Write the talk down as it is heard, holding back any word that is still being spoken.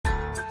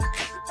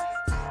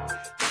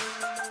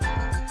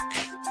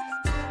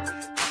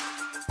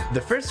The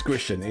first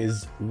question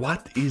is,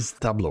 what is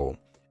Tableau?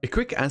 A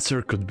quick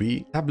answer could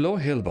be, Tableau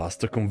helps us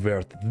to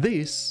convert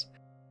this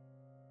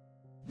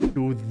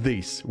to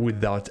this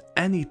without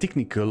any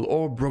technical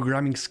or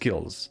programming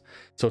skills.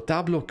 So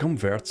Tableau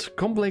converts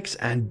complex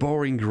and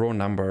boring raw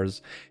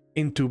numbers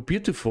into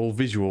beautiful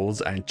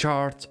visuals and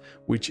charts,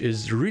 which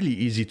is really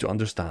easy to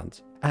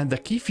understand. And the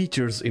key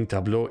features in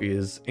Tableau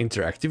is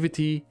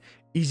interactivity,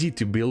 easy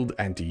to build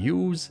and to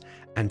use,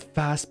 and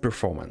fast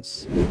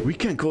performance. We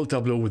can call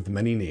Tableau with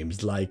many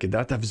names like a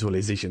data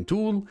visualization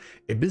tool,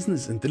 a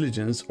business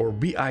intelligence or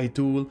BI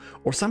tool,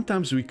 or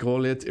sometimes we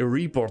call it a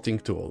reporting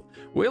tool.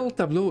 Well,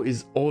 Tableau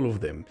is all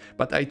of them,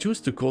 but I choose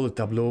to call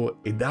Tableau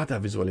a data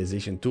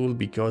visualization tool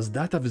because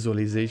data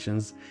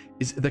visualizations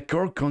is the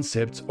core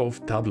concept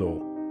of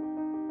Tableau.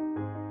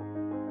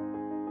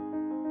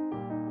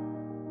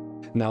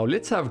 Now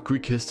let's have a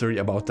quick history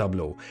about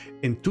Tableau.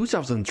 In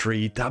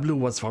 2003, Tableau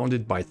was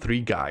founded by three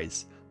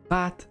guys,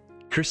 Pat,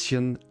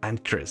 Christian,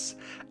 and Chris,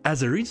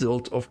 as a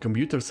result of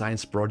computer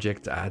science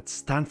project at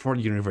Stanford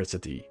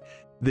University.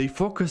 They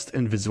focused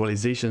on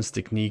visualizations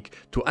technique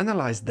to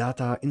analyze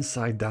data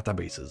inside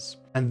databases.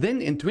 And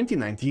then in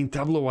 2019,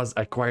 Tableau was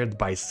acquired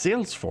by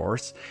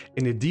Salesforce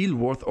in a deal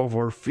worth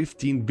over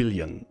 15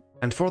 billion.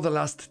 And for the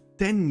last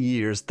 10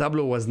 years,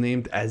 Tableau was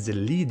named as a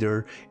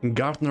leader in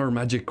Gartner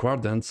Magic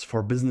Quadrants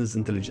for business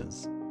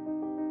intelligence.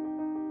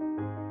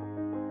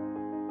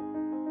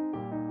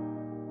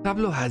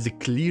 Tableau has a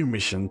clear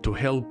mission to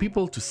help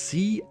people to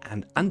see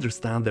and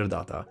understand their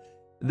data.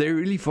 They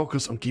really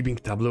focus on keeping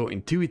Tableau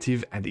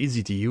intuitive and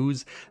easy to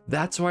use.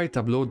 That's why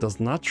Tableau does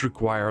not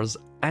require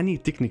any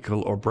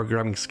technical or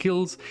programming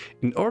skills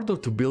in order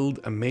to build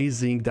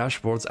amazing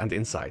dashboards and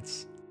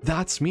insights.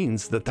 That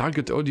means the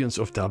target audience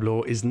of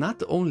Tableau is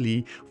not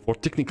only for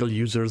technical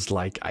users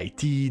like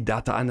IT,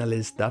 data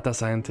analysts, data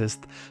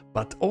scientists,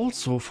 but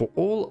also for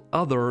all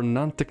other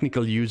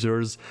non-technical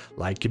users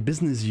like a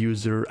business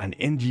user, an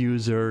end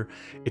user,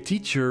 a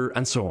teacher,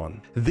 and so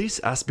on. This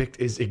aspect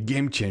is a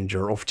game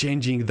changer of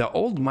changing the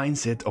old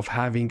mindset of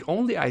having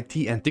only IT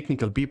and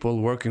technical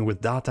people working with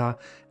data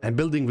and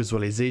building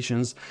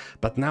visualizations,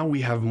 but now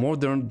we have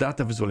modern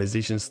data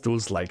visualizations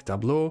tools like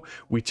Tableau,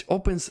 which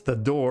opens the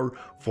door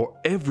for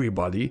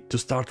everybody to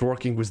start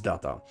working with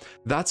data.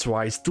 That's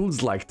why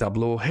tools like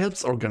Tableau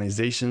helps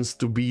organizations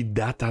to be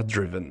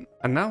data-driven.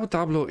 And now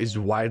Tableau is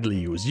widely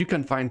used. You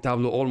can find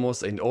Tableau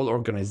almost in all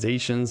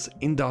organizations,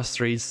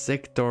 industries,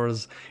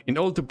 sectors, in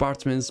all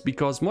departments,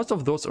 because most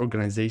of those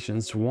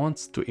organizations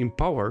want to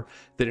empower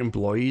their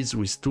employees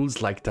with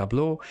tools like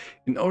Tableau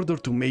in order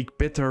to make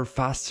better,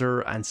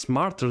 faster, and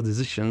smarter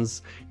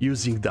decisions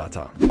using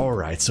data.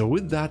 Alright, so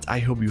with that, I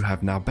hope you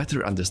have now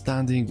better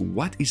understanding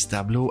what is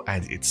Tableau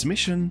and its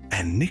mission.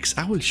 And next,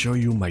 I will show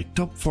you my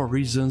top 4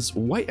 reasons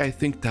why I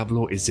think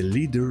Tableau is a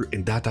leader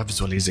in data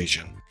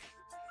visualization.